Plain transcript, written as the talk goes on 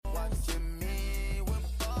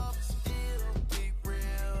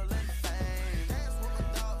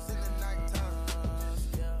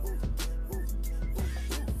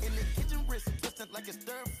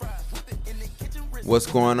What's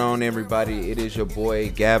going on, everybody? It is your boy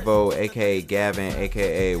Gavo, aka Gavin,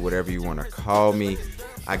 aka whatever you want to call me.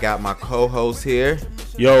 I got my co-host here.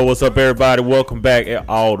 Yo, what's up, everybody? Welcome back,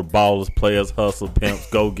 all the ballers, players, hustle, pimps,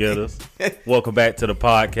 go-getters. Welcome back to the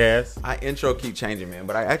podcast. Our intro keep changing, man,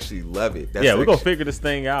 but I actually love it. We're gonna figure this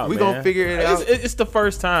thing out. We're gonna figure it out. It's the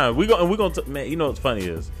first time. We're gonna man. You know what's funny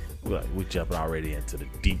is we jumping already into the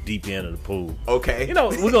deep end of the pool. Okay. You know,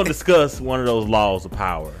 we're gonna discuss one of those laws of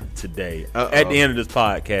power today at the end of this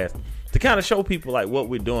podcast to kind of show people like what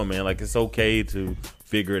we're doing, man. Like it's okay to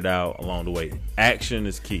figure it out along the way. Action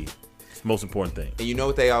is key. It's the most important thing. And you know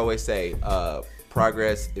what they always say?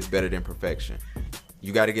 Progress is better than perfection.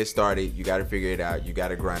 You got to get started. You got to figure it out. You got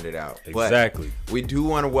to grind it out. Exactly. But we do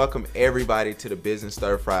want to welcome everybody to the Business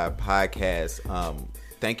Stir Fry podcast.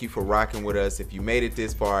 Thank you for rocking with us. If you made it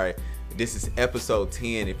this far, this is episode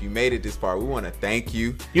 10. If you made it this far, we want to thank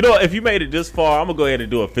you. You know, if you made it this far, I'm going to go ahead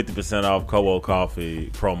and do a 50% off Kowo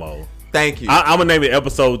Coffee promo. Thank you. I'm going to name it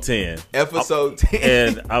episode 10. Episode 10.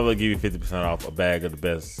 And I'm going to give you 50% off a bag of the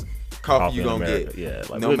best coffee you're going to get. Yeah,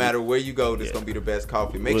 like no matter where you go, this is going to be the best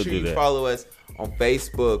coffee. Make sure you follow us on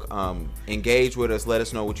Facebook. Engage with us. Let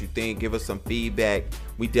us know what you think. Give us some feedback.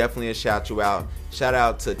 We definitely will shout you out. Shout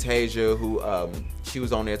out to Tasia, who she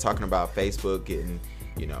was on there talking about Facebook getting,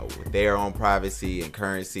 you know, their own privacy and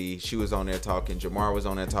currency. She was on there talking. Jamar was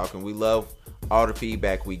on there talking. We love all the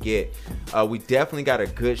feedback we get. We definitely got a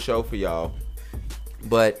good show for y'all.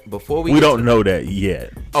 But before we don't know that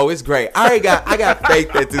yet. Oh, it's great. I got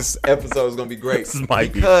faith that this episode is gonna be great. This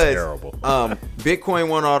might be terrible. Bitcoin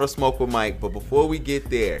want all the smoke with Mike, but before we get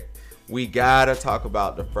there, we gotta talk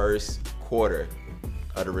about the first quarter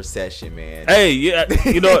of the recession, man. Hey, yeah,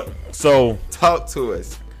 you know what? So talk to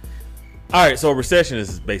us. All right, so recession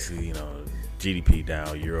is basically, you know, GDP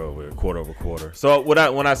down year over quarter over quarter. So when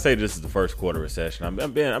I say this is the first quarter recession,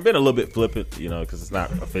 I'm being a little bit flippant, you know, because it's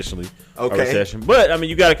not officially a recession. But I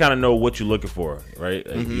mean, you got to kind of know what you're looking for, right?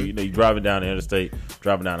 Mm-hmm. You know, you're driving down the interstate,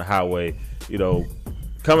 driving down the highway, you know,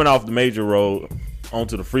 coming off the major road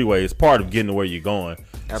onto the freeway is part of getting to where you're going.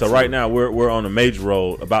 Absolutely. So right now we're on a major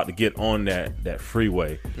road about to get on that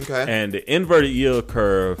freeway. Okay. And the inverted yield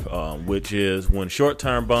curve, which is when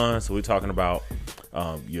short-term bonds, so we're talking about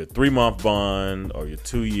your 3-month bond or your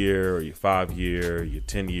 2-year or your 5-year, your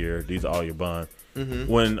 10-year, these are all your bonds. Mm-hmm.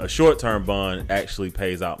 When a short-term bond actually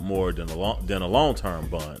pays out more than a long-term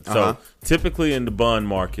bond. So typically in the bond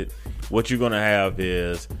market, what you're going to have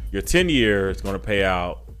is your 10-year is going to pay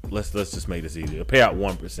out. Let's just make this easier. Pay out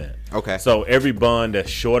 1%. Okay. So every bond that's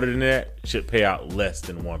shorter than that should pay out less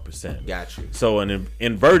than 1%. Got you. So an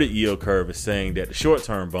inverted yield curve is saying that the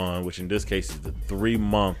short-term bond, which in this case is the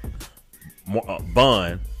 3-month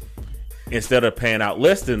bond, instead of paying out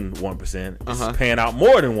less than 1%, it's paying out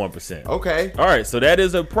more than 1%. Okay. All right. So that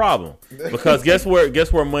is a problem because guess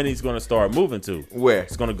where money's going to start moving to? Where?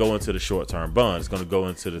 It's going to go into the short-term bond. It's going to go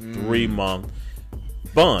into the 3-month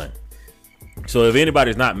bond. So if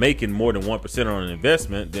anybody's not making more than 1% on an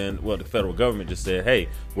investment, then the federal government just said, hey,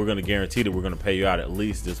 we're going to guarantee that we're going to pay you out at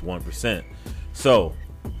least this 1%. So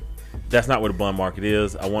that's not where the bond market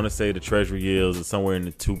is. I want to say the treasury yields is somewhere in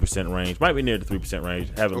the 2% range, might be near the 3%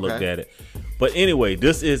 range. Haven't looked at it. But anyway,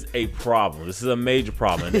 this is a problem. This is a major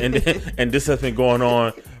problem. And this has been going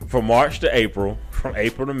on from March to April, from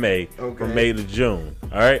April to May, from May to June.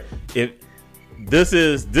 All right. This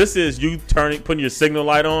is you putting your signal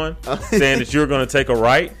light on, saying that you're going to take a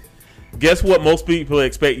right. Guess what most people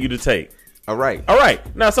expect you to take? All right.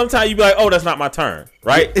 Now, sometimes you be like, "Oh, that's not my turn,"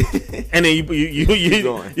 right? And then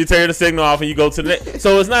you turn the signal off and you go to the next.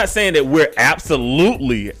 So it's not saying that we're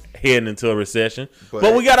absolutely heading into a recession,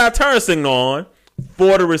 but we got our turn signal on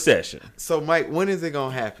for the recession. So, Mike, when is it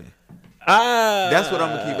going to happen? That's what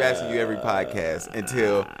I'm gonna keep asking you every podcast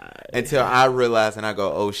until I realize and I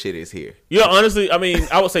go, oh shit, it's here. You know, honestly, I mean,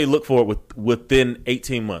 I would say look for it within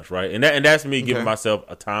 18 months, right? And that's me giving myself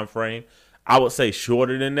a time frame. I would say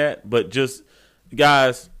shorter than that, but just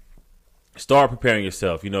guys, start preparing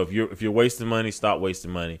yourself. You know, if you're wasting money, stop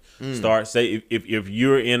wasting money. Start if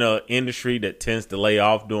you're in an industry that tends to lay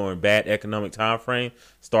off during bad economic time frame,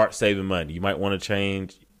 start saving money. You might want to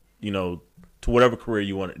change, you know, to whatever career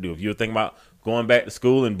you want to do. If you're thinking about going back to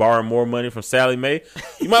school and borrowing more money from Sally Mae,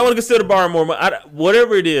 you might want to consider borrowing more money.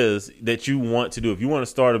 Whatever it is that you want to do, if you want to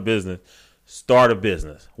start a business, start a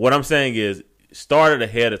business. What I'm saying is start it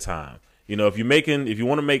ahead of time. You know, if you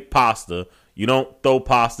want to make pasta, you don't throw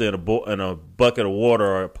pasta in a bucket of water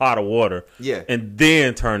or a pot of water, and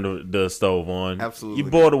then turn the stove on. Absolutely, you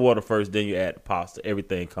boil the water first, then you add the pasta.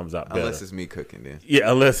 Everything comes out better. Unless it's me cooking, then.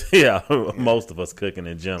 Yeah, most of us cooking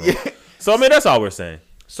in general. Yeah. So I mean, that's all we're saying.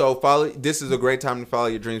 So this is a great time to follow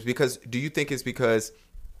your dreams, because do you think it's because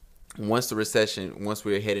once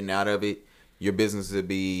we're heading out of it, your business will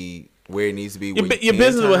be where it needs to be? Your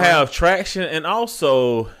business will have traction, and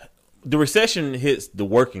also the recession hits the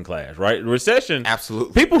working class, right? The recession,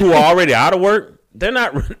 absolutely. People who are already out of work, they're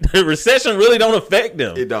not. The recession really don't affect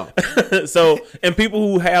them. It don't. So, and people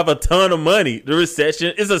who have a ton of money, the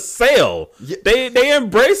recession is a sale. Yeah. They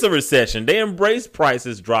embrace a recession. They embrace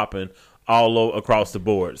prices dropping all across the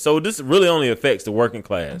board. So this really only affects the working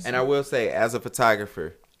class. And I will say, as a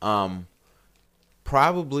photographer,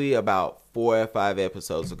 probably about 4 or 5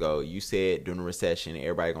 episodes ago, you said during the recession,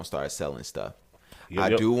 everybody gonna start selling stuff.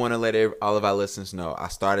 I do want to let all of our listeners know I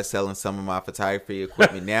started selling some of my photography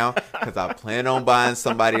equipment now, because I plan on buying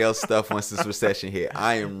somebody else's stuff once this recession hit.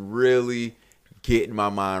 I am really getting my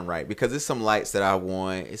mind right, because it's some lights that I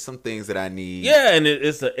want. It's some things that I need. Yeah, and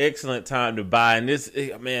it's an excellent time to buy. And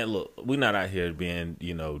man, look, we're not out here being,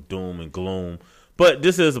 doom and gloom. But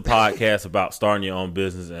this is a podcast about starting your own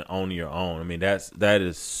business and owning your own. I mean, that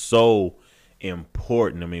is so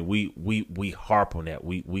important. I mean, we harp on that.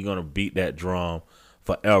 We're gonna beat that drum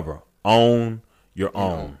forever. Own your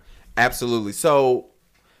own. Absolutely. So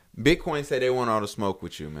Bitcoin said they want all the smoke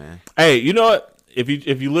with you, man. Hey, you know what?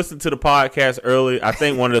 If you listen to the podcast early, I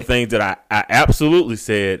think one of the things that I absolutely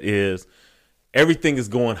said is everything is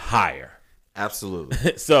going higher.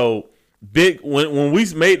 Absolutely. So when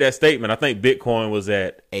we made that statement, I think Bitcoin was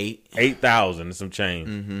at 8,000 and some change.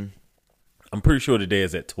 Mm-hmm. I'm pretty sure today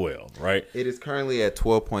is at 12, right? It is currently at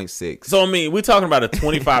 12.6. So, I mean, we're talking about a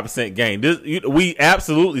 25% gain. We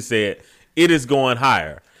absolutely said it is going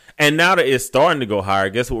higher. And now that it's starting to go higher,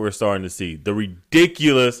 guess what we're starting to see? The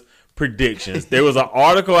ridiculous predictions. There was an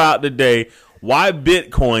article out today why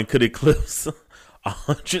Bitcoin could eclipse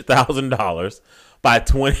 $100,000 by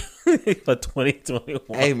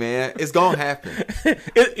 2021. Hey, man, it's going to happen.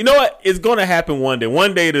 You know what? It's going to happen one day.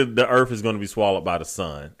 One day the earth is going to be swallowed by the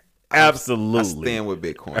sun. Absolutely. I stand with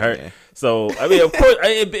Bitcoin, right? Man. So, I mean, of course,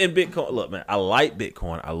 in Bitcoin, look, man, I like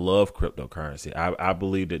Bitcoin. I love cryptocurrency. I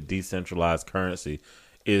believe that decentralized currency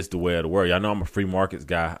is the way of the world. Y'all know I'm a free markets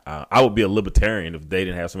guy. I would be a libertarian if they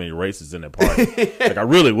didn't have so many racists in their party. Like, I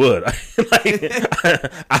really would.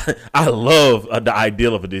 I love the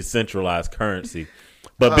ideal of a decentralized currency.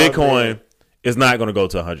 But Bitcoin is not going to go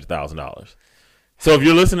to $100,000. So if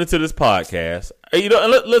you're listening to this podcast,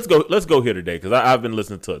 let's go here today, because I've been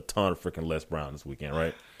listening to a ton of freaking Les Brown this weekend,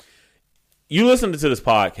 right? You listening to this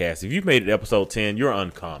podcast, if you've made it to episode 10, you're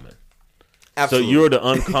uncommon. Absolutely. So you're the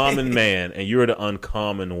uncommon man and you're the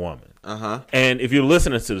uncommon woman. Uh-huh. And if you're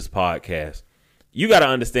listening to this podcast, you got to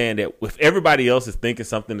understand that if everybody else is thinking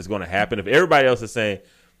something is going to happen, if everybody else is saying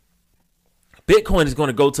Bitcoin is going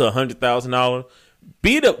to go to $100,000,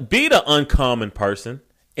 be the uncommon person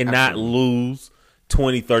and Absolutely. not lose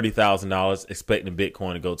 $20,000, $30,000 expecting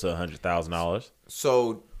Bitcoin to go to $100,000.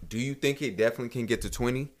 So, do you think it definitely can get to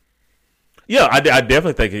 20? Yeah, I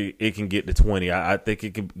definitely think it can get to 20. I think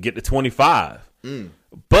it can get to 25.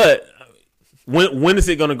 But when is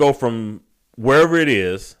it going to go from wherever it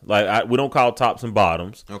is? Like we don't call tops and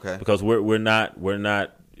bottoms, okay? Because we're not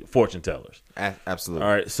fortune tellers. Absolutely.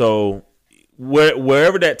 All right. So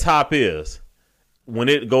wherever that top is, when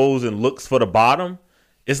it goes and looks for the bottom,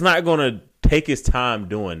 it's not going to take its time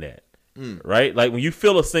doing that, right? Like when you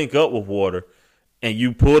fill a sink up with water and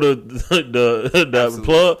you pull the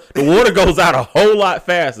plug, the water goes out a whole lot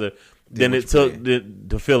faster than it took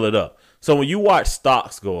to fill it up. So when you watch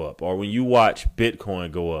stocks go up or when you watch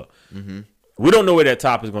Bitcoin go up, we don't know where that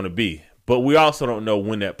top is going to be. But we also don't know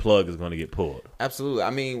when that plug is going to get pulled. Absolutely.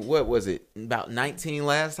 I mean, what was it? About 19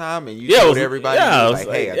 last time? And you told everybody, like,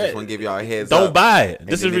 hey, I just want to give y'all a heads up. Don't buy it.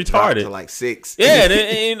 This is retarded. To like 6. Yeah.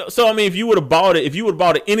 and so, I mean, if you would have bought it,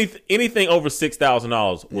 anything over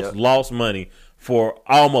 $6,000 was lost money for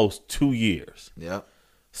almost 2 years. Yeah.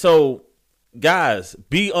 So, guys,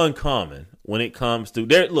 be uncommon when it comes to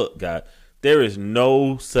there. Look, guys, there is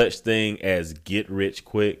no such thing as get rich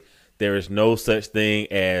quick. There is no such thing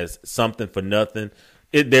as something for nothing.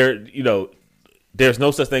 There's no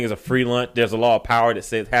such thing as a free lunch. There's a law of power that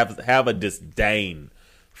says have a disdain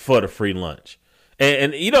for the free lunch.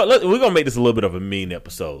 And we're going to make this a little bit of a mean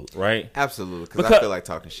episode, right? Absolutely, because I feel like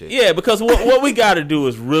talking shit. Yeah, because what we got to do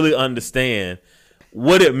is really understand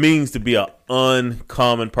what it means to be an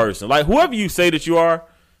uncommon person. Like, whoever you say that you are,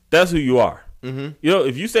 that's who you are. Mm-hmm.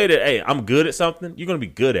 If you say that, hey, I'm good at something, you're gonna be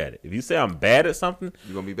good at it. If you say I'm bad at something,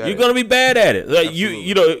 you're gonna be bad at it. Like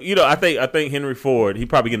I think Henry Ford, he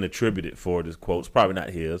probably getting attributed for this quote. It's probably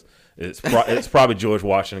not his. It's probably George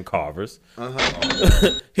Washington Carver's.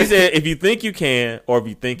 He said, "If you think you can, or if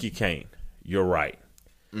you think you can't, you're right."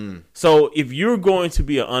 So if you're going to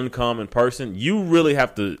be an uncommon person, you really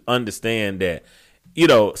have to understand that,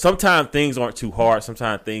 sometimes things aren't too hard.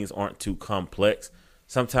 Sometimes things aren't too complex.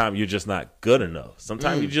 Sometimes you're just not good enough.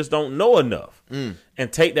 Sometimes you just don't know enough.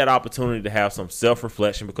 And take that opportunity to have some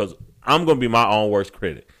self-reflection, because I'm going to be my own worst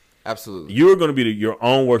critic. Absolutely. You're going to be your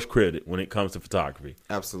own worst critic when it comes to photography.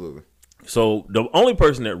 Absolutely. So the only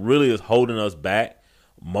person that really is holding us back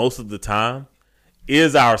most of the time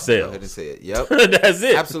is ourselves. Go ahead and say it. Yep. That's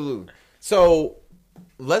it. Absolutely. So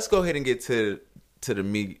let's go ahead and get to the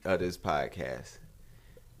meat of this podcast.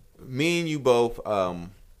 Me and you both, I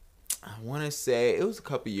want to say it was a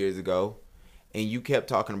couple years ago, and you kept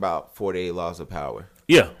talking about 48 Laws of Power.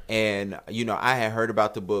 Yeah. And, I had heard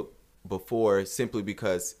about the book before simply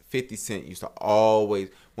because 50 Cent used to always,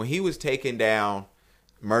 when he was taking down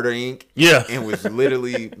Murder Inc. Yeah. And was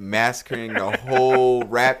literally massacring the whole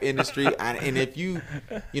rap industry. And if you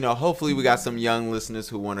hopefully we got some young listeners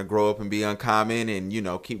who want to grow up and be uncommon and,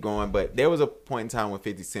 keep going. But there was a point in time when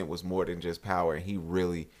 50 Cent was more than just power. And he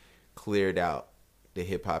really cleared out the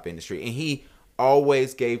hip hop industry. And he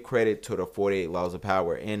always gave credit to the 48 Laws of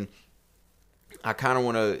Power. And I kind of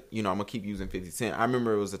want to, I'm going to keep using 50 Cent. I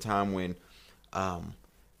remember it was a time when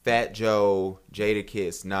Fat Joe,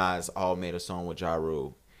 Jadakiss, Nas all made a song with Ja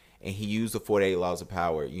Rule, and he used the 48 Laws of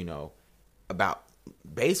Power. About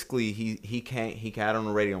basically he got on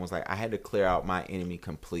the radio and was like, I had to clear out my enemy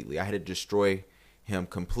completely. I had to destroy him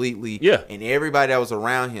completely. Yeah, and everybody that was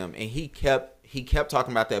around him. And he kept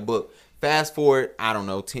talking about that book. Fast forward, I don't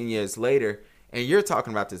know, 10 years later, and you're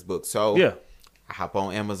talking about this book. So yeah, I hop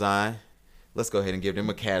on Amazon. Let's go ahead and give them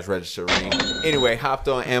a cash register ring. Anyway, hopped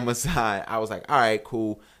on Amazon. I was like, all right,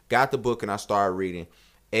 cool. Got the book and I started reading.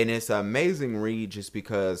 And it's an amazing read just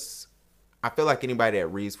because I feel like anybody that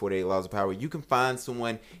reads 48 Laws of Power, you can find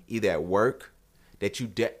someone either at work that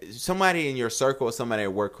somebody in your circle or somebody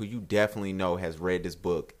at work who you definitely know has read this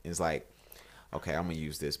book and is like, okay, I'm going to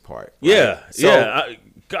use this part. Right? Yeah.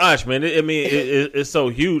 Gosh, man. It's so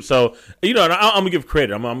huge. So, I'm going to give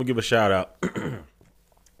credit. I'm going to give a shout out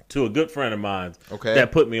to a good friend of mine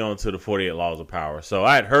that put me on to the 48 Laws of Power. So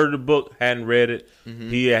I had heard the book, hadn't read it. Mm-hmm.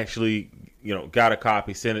 He actually, got a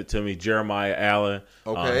copy, sent it to me. Jeremiah Allen.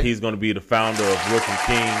 Okay. He's going to be the founder of Rook and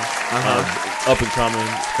King, up and coming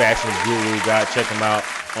fashion guru guy. Check him out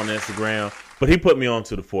on Instagram. But he put me on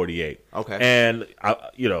to the 48. Okay. And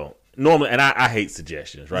normally, and I hate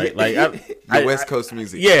suggestions, right? Like West Coast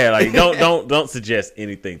music. Yeah, like don't suggest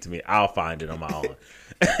anything to me. I'll find it on my own.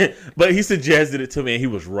 But he suggested it to me, and he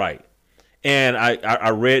was right. And I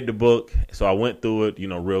read the book, so I went through it,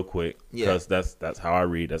 real quick, because that's how I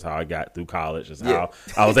read. That's how I got through college. That's how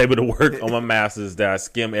I was able to work on my master's. That I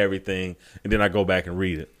skim everything, and then I go back and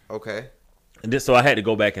read it. Okay. And so I had to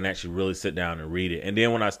go back and actually really sit down and read it. And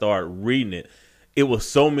then when I started reading it, it was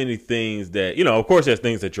so many things that, of course, there's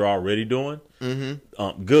things that you're already doing,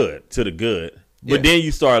 good to the good. But then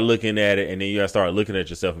you start looking at it, and then you start looking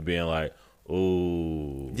at yourself and being like,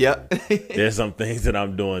 ooh, there's some things that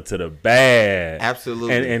I'm doing to the bad.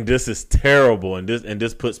 Absolutely. And this is terrible, and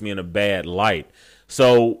this puts me in a bad light.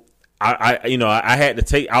 So I had to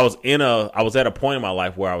take, I was at a point in my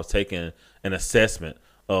life where I was taking an assessment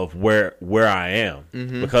of where I am,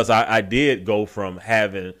 because I did go from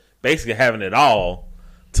having it all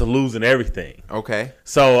to losing everything. Okay.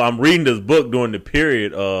 So I'm reading this book during the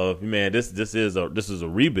period of, man, this is a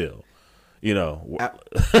rebuild.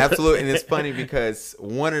 Absolutely. And it's funny because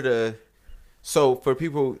so for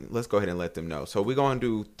people, let's go ahead and let them know. So we're going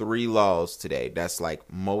to do 3 laws today that's like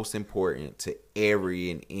most important to every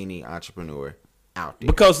and any entrepreneur out there.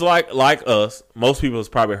 Because like us, most people has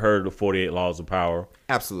probably heard of the 48 Laws of Power.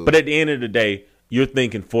 Absolutely. But at the end of the day, you're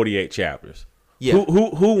thinking 48 chapters. Yeah.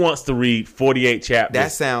 Who wants to read 48 chapters?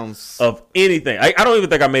 That sounds of anything. I don't even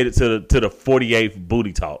think I made it to the 48th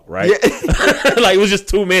booty talk, right? Yeah. Like, it was just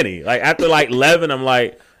too many. Like, after like 11, I'm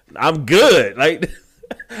like, I'm good. Like,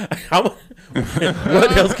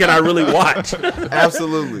 what else can I really watch?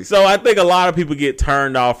 Absolutely. So I think a lot of people get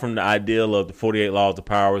turned off from the ideal of the 48 Laws of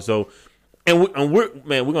Power. So, we're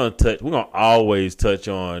gonna always touch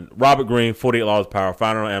on Robert Greene, 48 Laws of Power.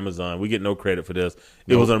 Find it on Amazon. We get no credit for this.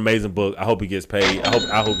 It was an amazing book. I hope he gets paid.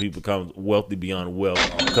 I hope he becomes wealthy beyond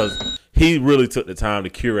wealth, because he really took the time to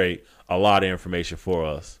curate a lot of information for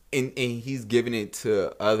us. And he's giving it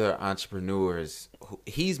to other entrepreneurs.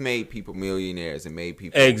 He's made people millionaires and made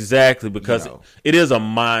people exactly, because it is a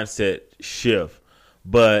mindset shift.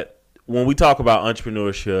 But when we talk about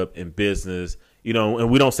entrepreneurship and business, and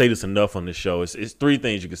we don't say this enough on this show, it's 3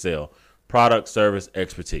 things you can sell: product, service,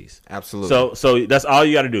 expertise. Absolutely. So that's all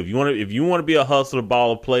you got to do. If you want to be a hustler,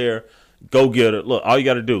 baller, player, Go get it. Look, all you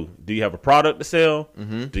got to do you have a product to sell?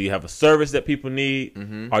 Mm-hmm. Do you have a service that people need?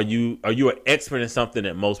 Mm-hmm. Are you an expert in something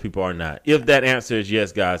that most people are not? If that answer is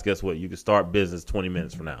yes, guys, guess what? You can start business 20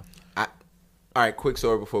 minutes from now. All right, quick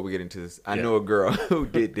story before we get into this. I know a girl who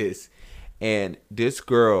did this, and this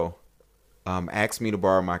girl asked me to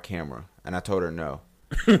borrow my camera, and I told her no.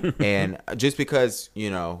 And just because,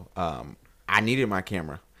 I needed my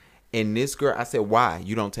camera. And this girl, I said, why?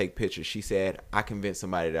 You don't take pictures. She said, I convinced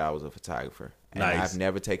somebody that I was a photographer. And I've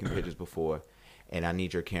never taken pictures before, and I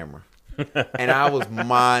need your camera. And I was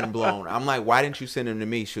mind blown. I'm like, why didn't you send them to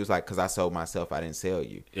me? She was like, because I sold myself. I didn't sell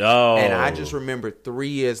you. Oh. And I just remember 3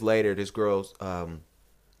 years later, this girl's,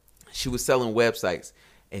 she was selling websites,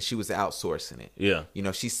 and she was outsourcing it.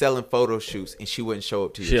 Yeah. She's selling photo shoots, and she wouldn't show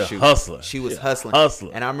up to your shoot. Hustler. She was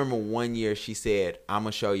hustling. And I remember one year she said, I'm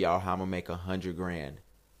going to show y'all how I'm going to make $100,000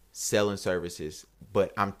 selling services,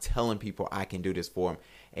 but I'm telling people I can do this for them.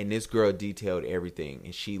 And this girl detailed everything,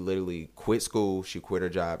 and she literally quit school. She quit her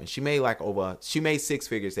job, and she made she made 6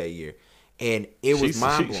 figures that year, and it was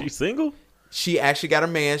mind blowing. She's single. She actually got a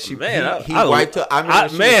man. He wiped her.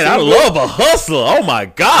 I love a hustler. Oh my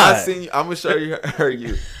God! I'm gonna show you her.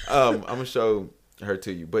 I'm gonna show her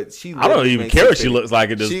to you, but I don't even care what she looks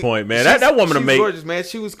like at this point, man. That woman she's gorgeous, man.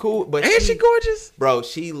 She was cool, but she gorgeous, bro.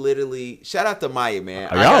 She literally shout out to Maya, man.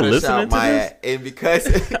 Are y'all listening to Maya, this? and because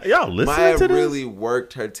y'all listening Maya to this? really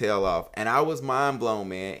worked her tail off, and I was mind blown,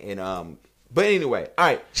 man. And but anyway, all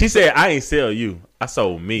right. She said, "I ain't sell you, I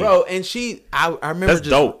sold me, bro." And I remember that's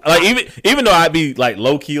dope. Like even though I'd be like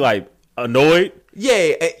low key like annoyed.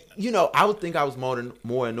 Yeah, I would think I was more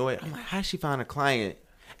annoyed. I'm like, how did she find a client?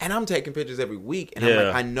 And I'm taking pictures every week. And I'm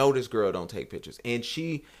like, I know this girl don't take pictures. And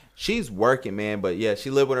she's working, man. But yeah, she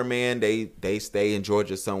lived with her man. They stay in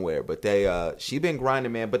Georgia somewhere. But she been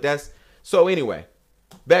grinding, man. But so anyway,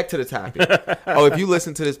 back to the topic. If you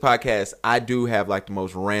listen to this podcast, I do have like the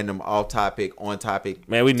most random off topic, on topic.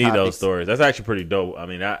 Man, we need those stories. That's actually pretty dope. I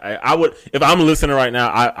mean, I would, if I'm listening right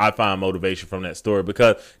now, I find motivation from that story,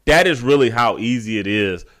 because that is really how easy it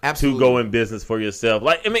is to go in business for yourself.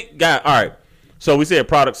 Like, I mean, God, all right. So we said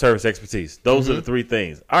product, service, expertise. Those are the 3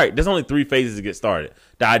 things. All right, there's only 3 phases to get started.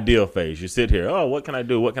 The ideal phase. You sit here. Oh, what can I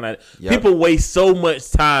do? What can I do? Yep. People waste so much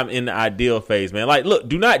time in the ideal phase, man. Like, look,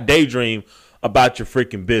 do not daydream about your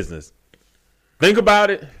freaking business. Think about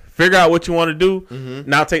it. Figure out what you want to do. Mm-hmm.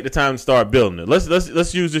 Now take the time to start building it.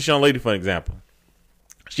 Let's use this young lady for an example.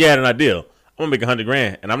 She had an idea. I'm gonna make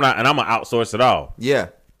 $100,000, and I'm gonna outsource it all. Yeah.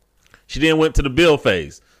 She then went to the build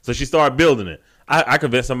phase, so she started building it. I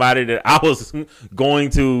convinced somebody that I was going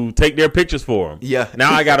to take their pictures for them. Yeah.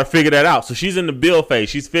 Now I got to figure that out. So she's in the build phase.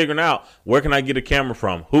 She's figuring out, where can I get a camera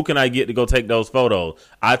from? Who can I get to go take those photos?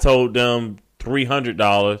 I told them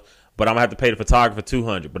 $300, but I'm going to have to pay the photographer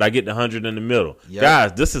 $200. But I get the $100 in the middle. Yep.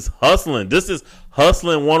 Guys, this is hustling. This is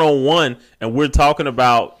hustling 101, and we're talking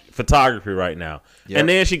about photography right now. Yep. And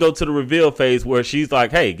then she go to the reveal phase where she's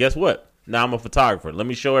like, hey, guess what? Now I'm a photographer. Let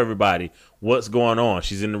me show everybody what's going on.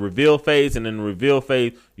 She's in the reveal phase, and in the reveal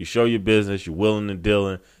phase, you show your business, you're willing and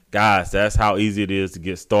dealing. Guys, that's how easy it is to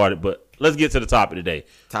get started. But let's get to the topic today.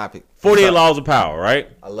 48 Laws of Power, right?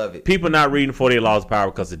 I love it. People not reading 48 Laws of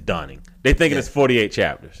Power because of Dunning. They thinking it's 48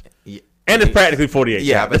 chapters. Yeah. And it's practically 48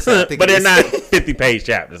 chapters. But they're not 50-page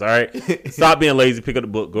chapters, all right? Stop being lazy. Pick up the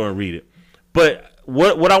book. Go and read it. But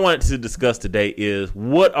what I wanted to discuss today is,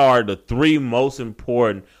 what are the 3 most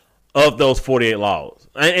important of those 48 laws?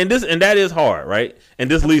 And that is hard, right? And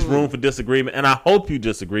this leaves room for disagreement. And I hope you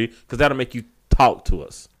disagree, because that'll make you talk to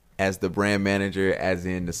us. As the brand manager, as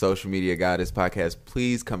in the social media guy of this podcast,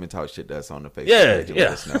 please come and talk shit to us on the Facebook page and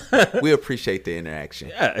let us know. We appreciate the interaction.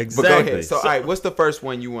 Yeah, exactly. But go ahead. So, all right, what's the first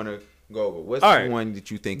one you want to go over? What's the one that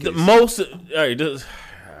you think is most? All right,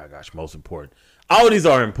 most important. All of these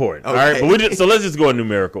are important, okay. All right? But so let's just go in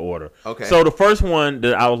numerical order. Okay. So the first one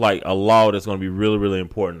that I was like, a law that's going to be really, really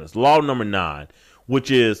important is law number 9,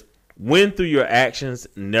 which is win through your actions,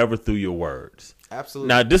 never through your words. Absolutely.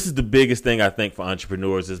 Now, this is the biggest thing I think for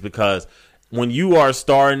entrepreneurs, is because when you are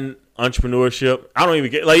starting entrepreneurship, I don't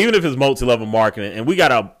even get, like, even if it's multi-level marketing, and we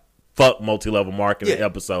got a fuck multi-level marketing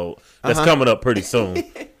episode that's coming up pretty soon.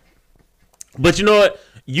 But you know what?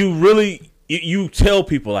 You really... You tell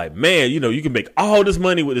people, like, man, you can make all this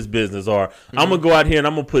money with this business, or I'm going to go out here and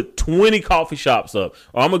I'm going to put 20 coffee shops up,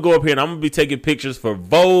 or I'm going to go up here and I'm going to be taking pictures for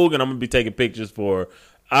Vogue, and I'm going to be taking pictures for,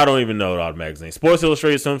 I don't even know all the magazines, Sports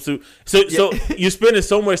Illustrated swimsuit. So you're spending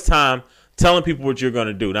so much time telling people what you're going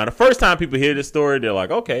to do. Now, the first time people hear this story, they're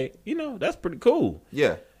like, okay, that's pretty cool.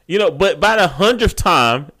 Yeah. But by the 100th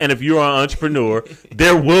time, and if you're an entrepreneur,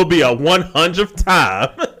 there will be a 100th time.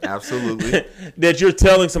 Absolutely. That you're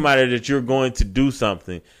telling somebody that you're going to do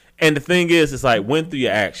something. And the thing is, it's like went through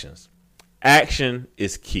your actions. Action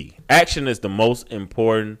is key. Action is the most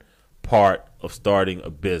important part of starting a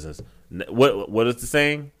business. What is the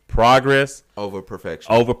saying? Progress over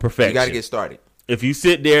perfection. Over perfection. You got to get started. If you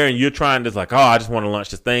sit there and you're trying to like, oh, I just want to launch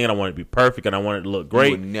this thing and I want it to be perfect and I want it to look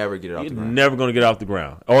great, you will never get it off the ground. You're never going to get it off the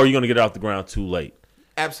ground, or you're going to get it off the ground too late.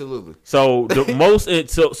 Absolutely. So the most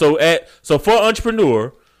so for an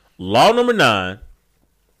entrepreneur, law number 9: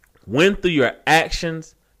 win through your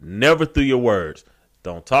actions, never through your words.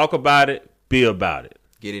 Don't talk about it, be about it.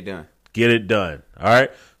 Get it done. Get it done. All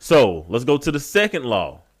right. So let's go to the second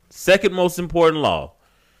law. Second most important law.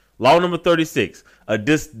 Law number 36: a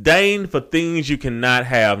disdain for things you cannot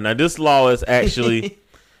have. Now, this law is actually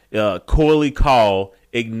coyly called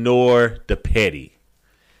ignore the petty.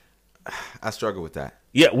 I struggle with that.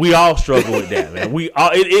 Yeah, we all struggle with that, man. We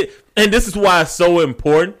all and this is why it's so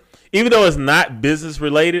important. Even though it's not business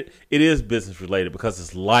related, it is business related because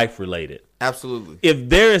it's life related. Absolutely. If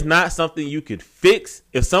there is not something you could fix,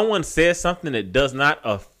 if someone says something that does not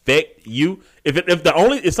affect you,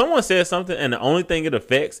 if someone says something and the only thing it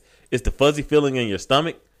affects is the fuzzy feeling in your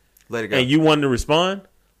stomach, let it go. And you want to respond,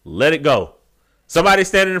 let it go. Somebody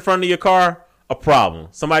standing in front of your car, a problem.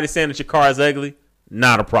 Somebody saying that your car is ugly,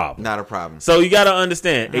 not a problem. Not a problem. So you got to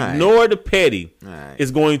understand, ignore the petty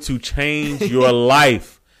is going to change your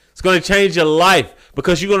life. It's going to change your life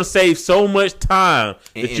because you're going to save so much time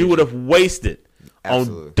that you would have wasted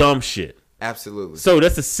on dumb shit. Absolutely. So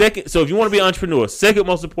that's the second. So if you want to be an entrepreneur, second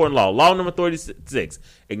most important law, law number 36,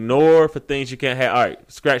 ignore for things you can't have. All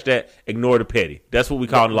right, scratch that. Ignore the petty. That's what we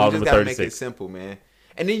call law number 36. You just got to make it simple, man.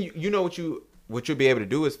 And then you know what you'll be able to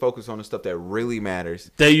do is focus on the stuff that really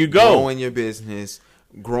matters. There you go. Growing your business,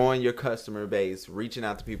 growing your customer base, reaching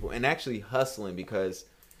out to people, and actually hustling because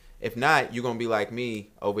if not, you're going to be like me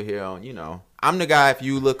over here on, I'm the guy, if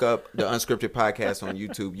you look up the Unscripted Podcast on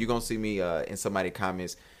YouTube, you're going to see me in somebody's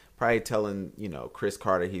comments probably telling, Chris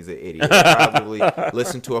Carter he's an idiot. Probably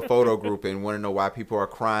listen to a photo group and want to know why people are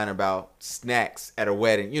crying about snacks at a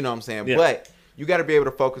wedding. You know what I'm saying? Yeah. But you got to be able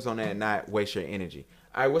to focus on that and not waste your energy.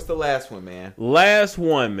 All right, what's the last one, man? Last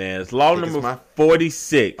one, man. It's law number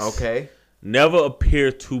 46. Okay. Never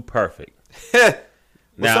appear too perfect.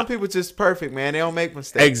 Now, some people just perfect, man. They don't make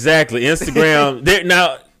mistakes. Exactly. Instagram.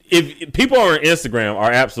 Now, if people on Instagram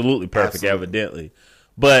are absolutely perfect, evidently.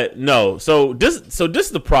 But no. So this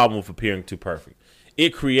is the problem with appearing too perfect. It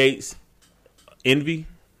creates envy,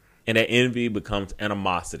 and that envy becomes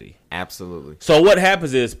animosity. Absolutely. So what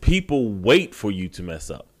happens is people wait for you to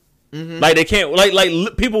mess up. Mm-hmm. Like they can't. Like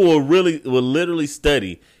people will literally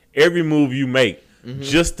study every move you make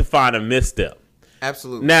just to find a misstep.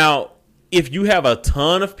 Absolutely. Now, if you have a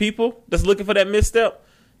ton of people that's looking for that misstep,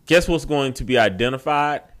 guess what's going to be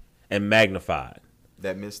identified and magnified?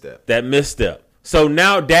 That misstep. So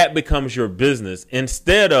now that becomes your business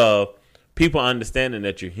instead of people understanding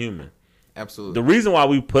that you're human. Absolutely. The reason why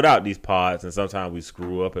we put out these pods and sometimes we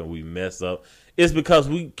screw up and we mess up is because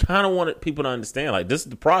we kind of wanted people to understand, like, this is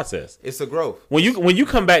the process. It's a growth. When you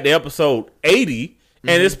come back to episode 80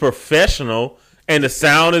 and it's professional and the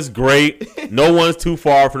sound is great, no one's too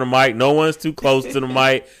far from the mic, no one's too close to the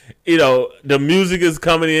mic, the music is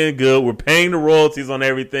coming in good, we're paying the royalties on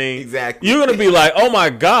everything. Exactly. You're going to be like, oh my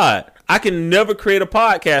God, I can never create a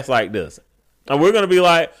podcast like this. And we're going to be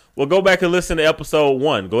like, well, go back and listen to episode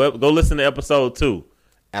 1. Go listen to episode 2.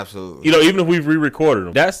 Absolutely. Even if we've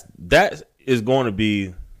re-recorded them. That is going to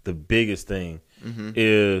be the biggest thing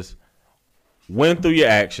is win through your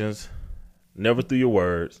actions, never through your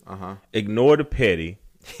words, ignore the petty,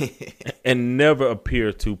 and never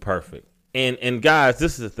appear too perfect. And guys,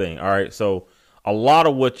 this is the thing, all right? So a lot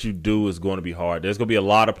of what you do is going to be hard. There's going to be a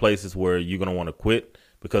lot of places where you're going to want to quit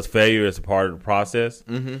because failure is a part of the process.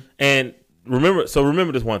 Mm-hmm. And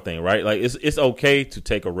remember this one thing, right? Like it's okay to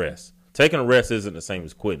take a rest. Taking a rest isn't the same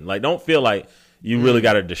as quitting. Like, don't feel like you really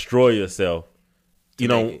got to destroy yourself,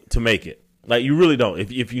 to make it. Like, you really don't.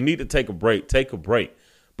 If you need to take a break, take a break.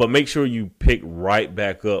 But make sure you pick right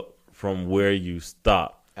back up from where you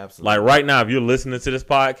stopped. Absolutely. Like right now, if you're listening to this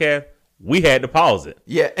podcast, we had to pause it.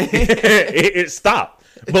 Yeah. it stopped.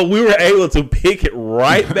 But we were able to pick it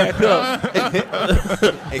right back up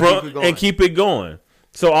and keep it going.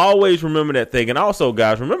 So always remember that thing. And also,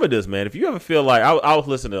 guys, remember this, man. If you ever feel like I was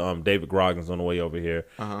listening to David Groggins on the way over here,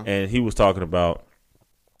 and he was talking about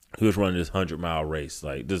he was running this 100-mile race.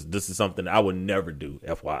 Like this is something I would never do,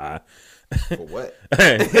 FYI. For what?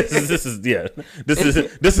 this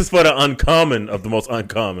is for the uncommon of the most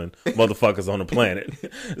uncommon motherfuckers on the planet.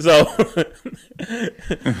 So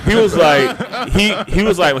he was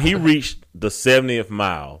like when he reached the 70th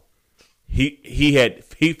mile,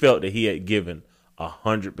 he felt that he had given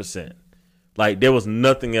 100%. Like, there was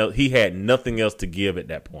nothing else. He had nothing else to give at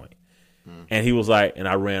that point. And he was like, and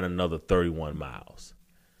I ran another 31 miles.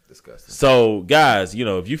 Disgusting. So, guys,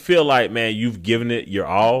 if you feel like, man, you've given it your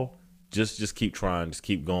all, just keep trying. Just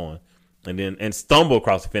keep going. And stumble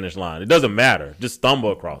across the finish line. It doesn't matter. Just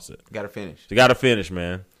stumble across it. Got to finish. You got to finish,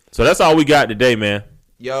 man. So that's all we got today, man.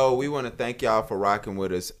 Yo, we want to thank y'all for rocking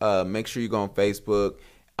with us. Make sure you go on Facebook.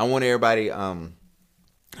 I want everybody, I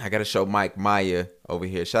got to show Maya over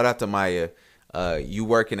here. Shout out to Maya. You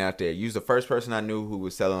working out there. You was the first person I knew who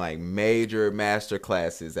was selling like major master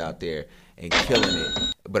classes out there and killing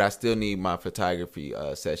it. But I still need my photography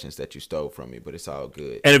sessions that you stole from me, but it's all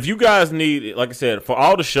good. And if you guys need, like I said, for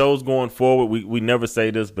all the shows going forward, we never say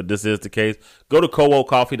this, but this is the case. Go to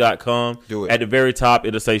cowocoffee.com. Do it. At the very top,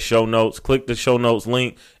 it'll say show notes. Click the show notes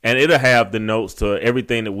link, and it'll have the notes to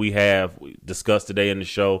everything that we have discussed today in the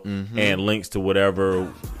show and links to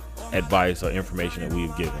whatever advice or information that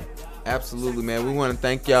we've given. Absolutely, man. We want to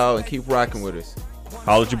thank y'all and keep rocking with us.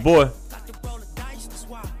 Holla at your boy.